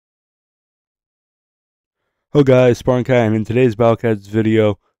Hello guys, Spartan Cat, and in today's Battlecats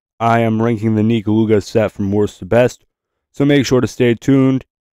video, I am ranking the Nekolugas set from worst to best, so make sure to stay tuned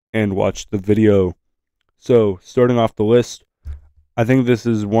and watch the video. So, starting off the list, I think this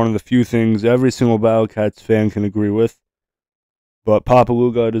is one of the few things every single Battlecats fan can agree with, but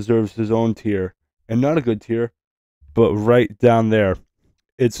Papaluga deserves his own tier, and not a good tier, but right down there.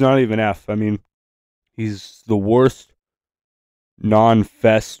 It's not even F. I mean, he's the worst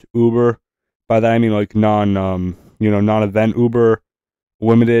non-fest Uber. By that I mean like non-event Uber,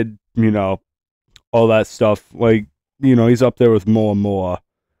 limited, all that stuff. Like, he's up there with Moa Moa.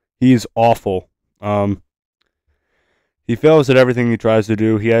 He's awful. Um, he fails at everything he tries to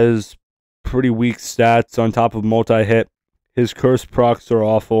do. He has pretty weak stats on top of multi-hit. His curse procs are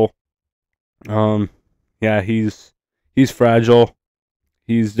awful. Yeah, he's fragile.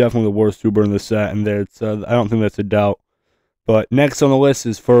 He's definitely the worst Uber in the set, and I don't think that's a doubt. But next on the list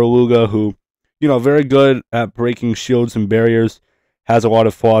is Furuluga, who, very good at breaking shields and barriers, has a lot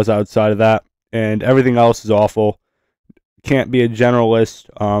of flaws outside of that, and everything else is awful. Can't be a generalist,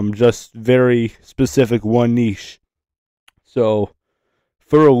 just very specific one niche. So,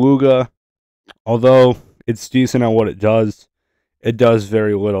 Furuluga, although it's decent at what it does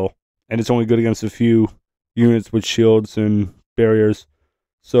very little, and it's only good against a few units with shields and barriers.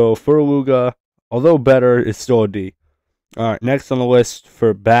 So, Furuluga, although better, is still a D. Alright, next on the list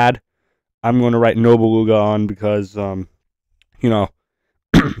for bad, I'm going to write Nekolugas on because,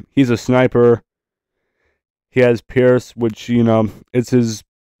 he's a sniper. He has Pierce, which, it's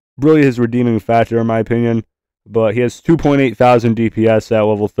really his redeeming factor in my opinion. But he has 2.8 thousand DPS at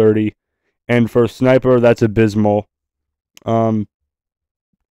level 30. And for a sniper, that's abysmal.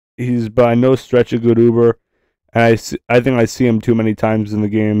 He's by no stretch a good Uber. And I think I see him too many times in the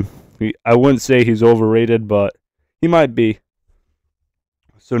game. I wouldn't say he's overrated, but he might be.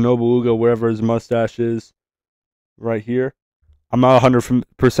 So Nekolugas, wherever his mustache is, right here. I'm not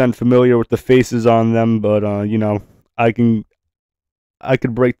 100% familiar with the faces on them, but I could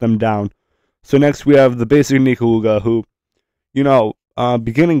break them down. So next we have the basic Nekolugas, who,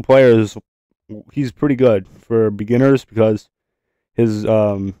 beginning players, he's pretty good for beginners because his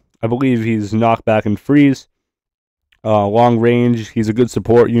I believe he's knockback and freeze, long range. He's a good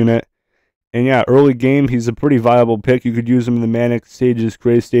support unit. And yeah, early game, he's a pretty viable pick. You could use him in the Manic stages,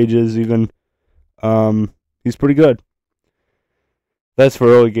 Craze stages, even. He's pretty good. That's for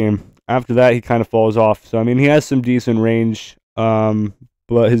early game. After that, he kind of falls off. So, I mean, he has some decent range,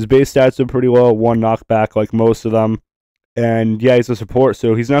 but his base stats are pretty low. One knockback, like most of them. And yeah, he's a support,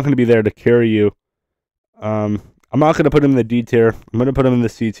 so he's not going to be there to carry you. I'm not going to put him in the D tier. I'm going to put him in the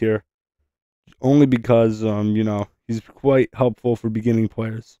C tier. Only because, he's quite helpful for beginning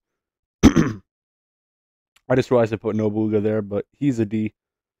players. I just realized I put Nekolugas there, but he's a D.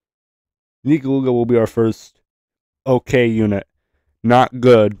 Nekolugas will be our first okay unit. Not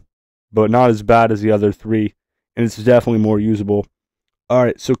good, but not as bad as the other three, and it's definitely more usable.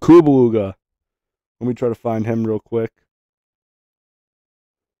 Alright, so Nekolugas. Let me try to find him real quick.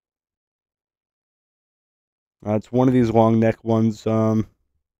 It's one of these long neck ones. But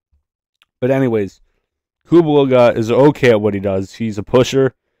anyways, Nekolugas is okay at what he does. He's a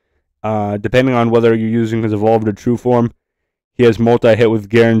pusher. Depending on whether you're using his evolved or true form, he has multi-hit with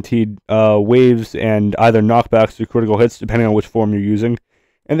guaranteed waves and either knockbacks or critical hits, depending on which form you're using.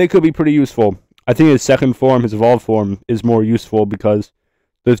 And they could be pretty useful. I think his second form, his evolved form, is more useful because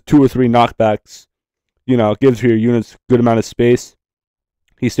the 2 or 3 knockbacks, gives your units a good amount of space.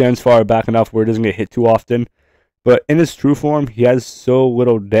 He stands far back enough where it doesn't get hit too often. But in his true form, he has so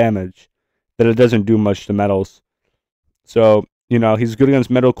little damage that it doesn't do much to metals. So, he's good against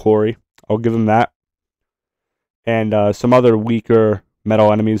Metal Quarry. I'll give him that. And some other weaker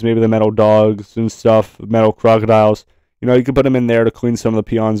metal enemies, maybe the metal dogs and stuff, metal crocodiles. You can put him in there to clean some of the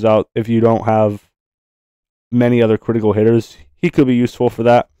peons out if you don't have many other critical hitters. He could be useful for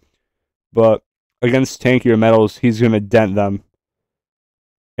that. But against tankier metals, he's going to dent them.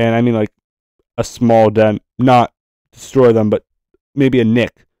 And I mean like a small dent, not destroy them, but maybe a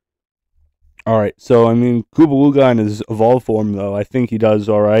nick. Alright, so I mean, Nekolugas in his evolved form, though, I think he does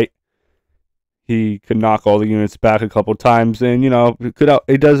alright. He could knock all the units back a couple times, and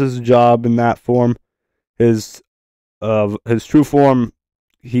he does his job in that form. His true form,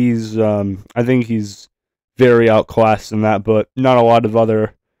 I think he's very outclassed in that, but not a lot of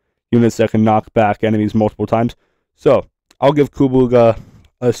other units that can knock back enemies multiple times. So I'll give Nekolugas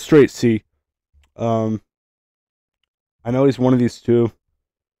a straight C. I know he's one of these two.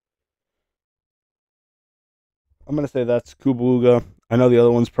 I'm gonna say that's Nekolugas. I know the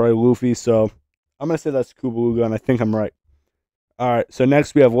other one's probably Luffy, so I'm going to say that's Nekolugas, and I think I'm right. Alright, so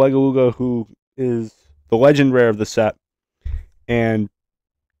next we have Nekolugas, who is the legend rare of the set, and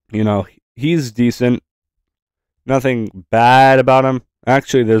he's decent. Nothing bad about him.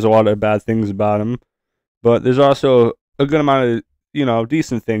 Actually, there's a lot of bad things about him, but there's also a good amount of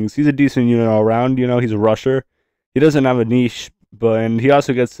decent things. He's a decent unit all around. He's a rusher. He doesn't have a niche, and he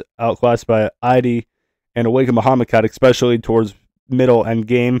also gets outclassed by ID and Awaken Muhammad Cat, especially towards middle end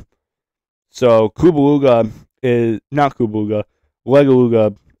game. So Kubaluga is not Kubaluga.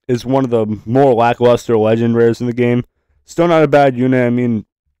 Legaluga is one of the more lackluster legend rares in the game. Still not a bad unit. I mean,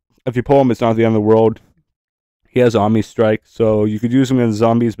 if you pull him, it's not the end of the world. He has Omni Strike, so you could use him against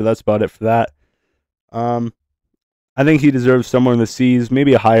zombies, but that's about it for that. I think he deserves somewhere in the C's,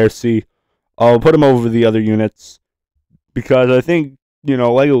 maybe a higher C. I'll put him over the other units because I think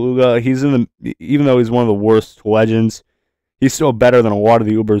Legaluga, even though he's one of the worst legends, he's still better than a lot of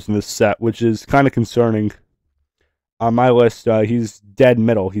the Ubers in this set, which is kind of concerning. On my list, he's dead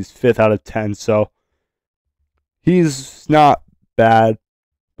middle. He's 5th out of 10, so he's not bad,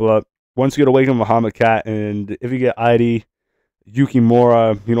 but once you get Awaken Muhammad Cat, and if you get ID,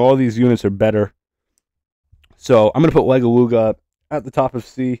 Yukimura, all these units are better. So I'm going to put Legaluga at the top of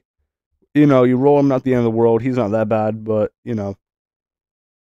C. You roll him, not the end of the world. He's not that bad, but, he's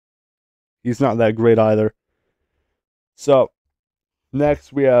not that great either. So,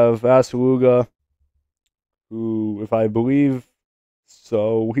 next we have Asaluga, who, if I believe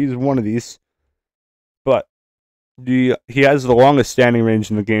so, he's one of these. But he has the longest standing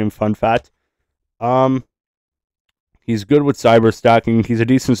range in the game, fun fact. He's good with cyber stacking. He's a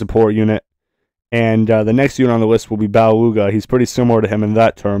decent support unit. And the next unit on the list will be Baluga. He's pretty similar to him in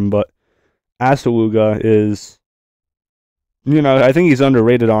that term, but Asaluga is, I think he's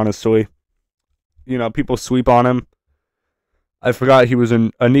underrated, honestly. People sweep on him. I forgot he was a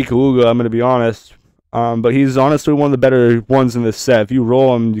Nekolugas, I'm going to be honest. But he's honestly one of the better ones in this set. If you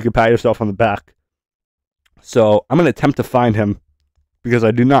roll him, you can pat yourself on the back. So I'm going to attempt to find him because I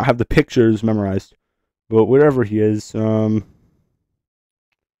do not have the pictures memorized. But wherever he is, that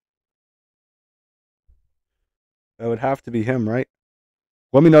would have to be him, right?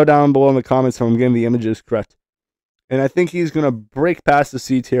 Let me know down below in the comments if I'm getting the images correct. And I think he's going to break past the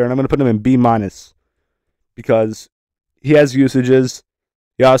C tier, and I'm going to put him in B- because he has usages.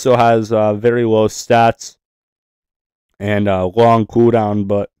 He also has very low stats and long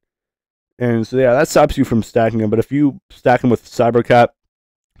cooldown, and so yeah, that stops you from stacking him. But if you stack him with Cybercat,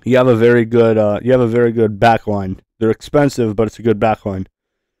 you have a very good backline. They're expensive, but it's a good backline.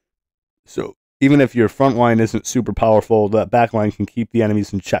 So even if your front line isn't super powerful, that backline can keep the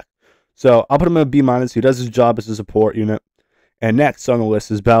enemies in check. So I'll put him in a B-. He does his job as a support unit. And next on the list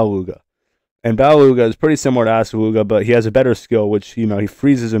is Baluga. And Baluga is pretty similar to Asaluga, but he has a better skill, which, he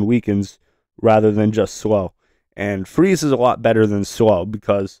freezes and weakens rather than just slow. And freeze is a lot better than slow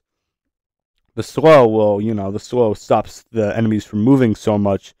because the slow stops the enemies from moving so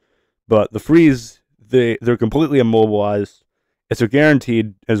much. But the freeze, they're completely immobilized. It's a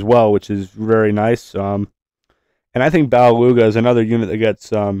guaranteed as well, which is very nice. And I think Baluga is another unit that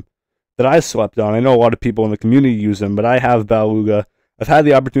gets that I slept on. I know a lot of people in the community use him, but I have Baluga. I've had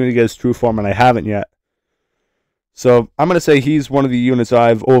the opportunity to get his true form, and I haven't yet. So I'm going to say he's one of the units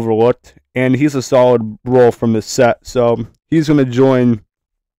I've overlooked, and he's a solid roll from this set. So he's going to join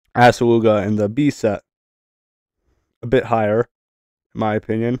Asaluga in the B set. A bit higher, in my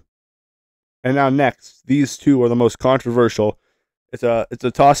opinion. And now next, these two are the most controversial. It's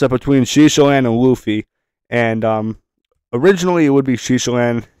a toss-up between Shishalan and Luffy. And originally it would be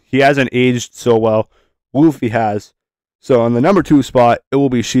Shishalan. He hasn't aged so well. Luffy has. So on the number 2 spot, it will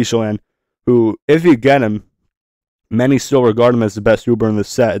be Shishalan, who, if you get him, many still regard him as the best Uber in the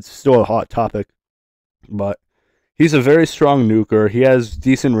set. It's still a hot topic. But he's a very strong nuker. He has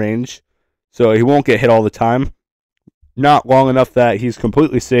decent range, so he won't get hit all the time. Not long enough that he's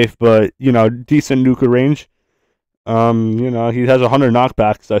completely safe, but, decent nuker range. He has 100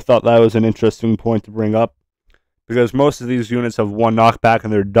 knockbacks. I thought that was an interesting point to bring up, because most of these units have 1 knockback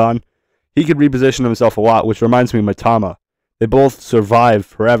and they're done. He could reposition himself a lot, which reminds me of Matama. They both survive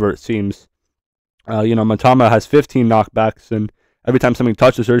forever, it seems. Matama has 15 knockbacks, and every time something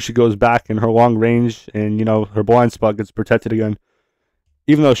touches her, she goes back in her long range, and, her blind spot gets protected again.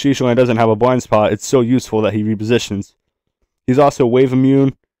 Even though Shishalan doesn't have a blind spot, it's so useful that he repositions. He's also wave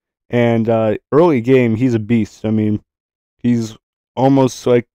immune, and early game, he's a beast. I mean, he's almost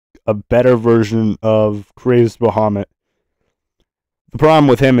like a better version of Crazed Bahamut. The problem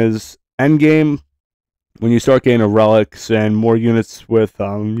with him is endgame, when you start getting relics and more units with,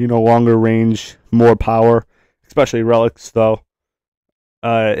 longer range, more power, especially relics, though,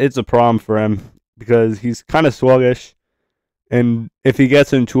 it's a problem for him because he's kind of sluggish. And if he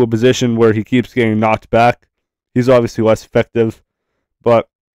gets into a position where he keeps getting knocked back, he's obviously less effective. But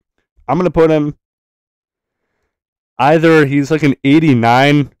I'm going to put him either he's like an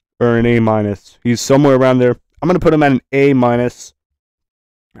 89 or an A-. He's somewhere around there. I'm going to put him at an A-.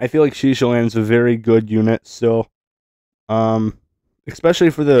 I feel like Shisholand's a very good unit still. Especially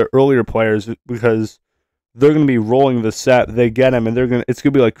for the earlier players, because they're going to be rolling the set. They get him, and it's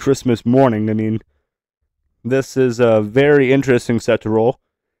going to be like Christmas morning. I mean, this is a very interesting set to roll.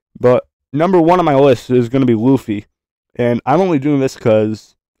 But number 1 on my list is going to be Luffy. And I'm only doing this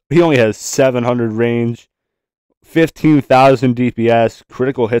because he only has 700 range, 15,000 DPS,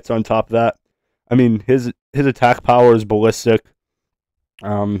 critical hits on top of that. I mean, his attack power is ballistic.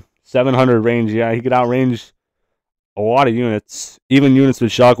 700 range, yeah, he could outrange a lot of units. Even units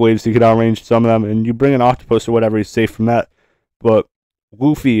with shockwaves, he could outrange some of them. And you bring an octopus or whatever, he's safe from that. But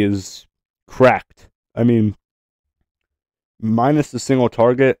Luffy is cracked. I mean, minus the single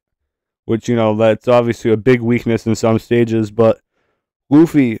target, which, that's obviously a big weakness in some stages, but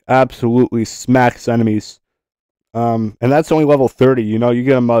Luffy absolutely smacks enemies. And that's only level 30, you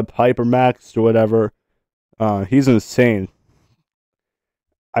get him up hyper maxed or whatever. He's insane.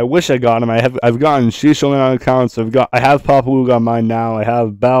 I wish I got him. I've gotten Shisholan on accounts. I have Papaluga on mine now. I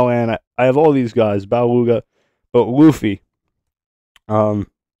have Baoan. I have all these guys, Baluga, but Luffy.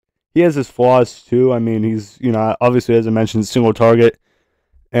 He has his flaws too. I mean, he's obviously, as I mentioned, single target,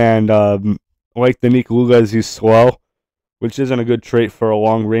 and like the Nekolugas, he's slow, which isn't a good trait for a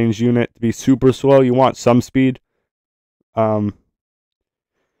long range unit to be super slow. You want some speed. But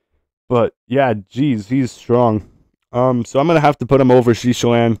yeah, geez, he's strong. So I'm going to have to put him over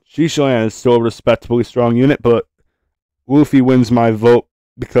Shisholan. Shisholan is still a respectably strong unit, but Luffy wins my vote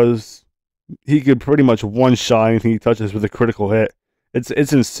because he could pretty much one-shot anything he touches with a critical hit. It's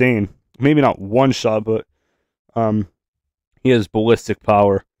insane. Maybe not one-shot, but he has ballistic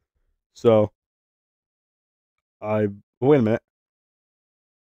power. So, wait a minute.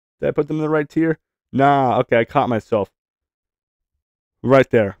 Did I put them in the right tier? Nah, okay, I caught myself. Right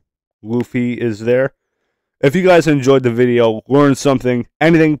there. Luffy is there. If you guys enjoyed the video, learned something,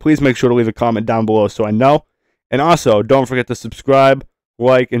 anything, please make sure to leave a comment down below so I know. And also, don't forget to subscribe,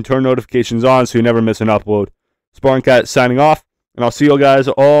 like, and turn notifications on so you never miss an upload. Sparring Cat signing off, and I'll see you guys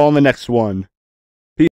all in the next one.